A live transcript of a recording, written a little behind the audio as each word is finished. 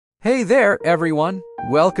Hey there, everyone!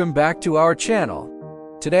 Welcome back to our channel.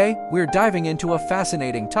 Today, we're diving into a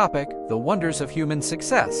fascinating topic, the wonders of human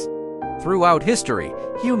success. Throughout history,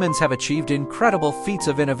 humans have achieved incredible feats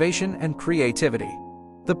of innovation and creativity.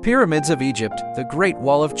 The pyramids of Egypt, the Great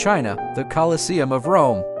Wall of China, the Colosseum of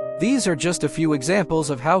Rome. These are just a few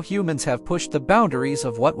examples of how humans have pushed the boundaries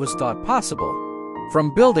of what was thought possible.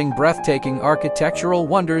 From building breathtaking architectural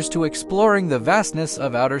wonders to exploring the vastness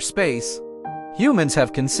of outer space, humans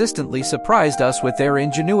have consistently surprised us with their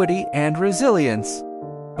ingenuity and resilience.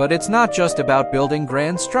 But it's not just about building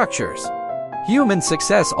grand structures. Human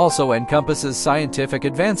success also encompasses scientific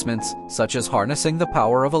advancements, such as harnessing the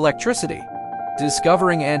power of electricity,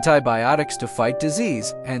 discovering antibiotics to fight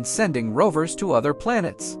disease, and sending rovers to other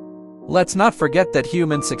planets. Let's not forget that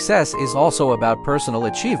human success is also about personal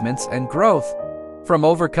achievements and growth, from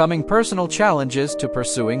overcoming personal challenges to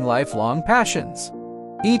pursuing lifelong passions.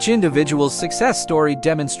 Each individual's success story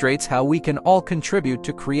demonstrates how we can all contribute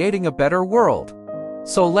to creating a better world.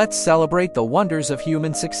 So let's celebrate the wonders of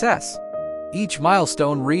human success. Each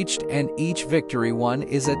milestone reached and each victory won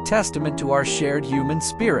is a testament to our shared human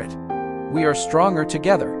spirit. We are stronger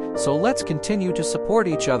together, so let's continue to support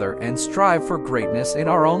each other and strive for greatness in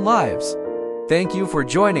our own lives. Thank you for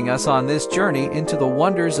joining us on this journey into the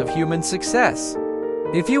wonders of human success.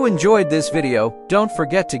 If you enjoyed this video, don't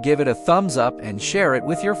forget to give it a thumbs up and share it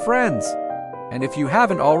with your friends. And if you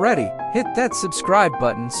haven't already, hit that subscribe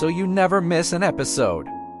button so you never miss an episode.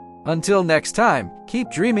 Until next time,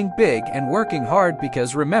 keep dreaming big and working hard,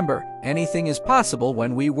 because remember, anything is possible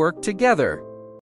when we work together.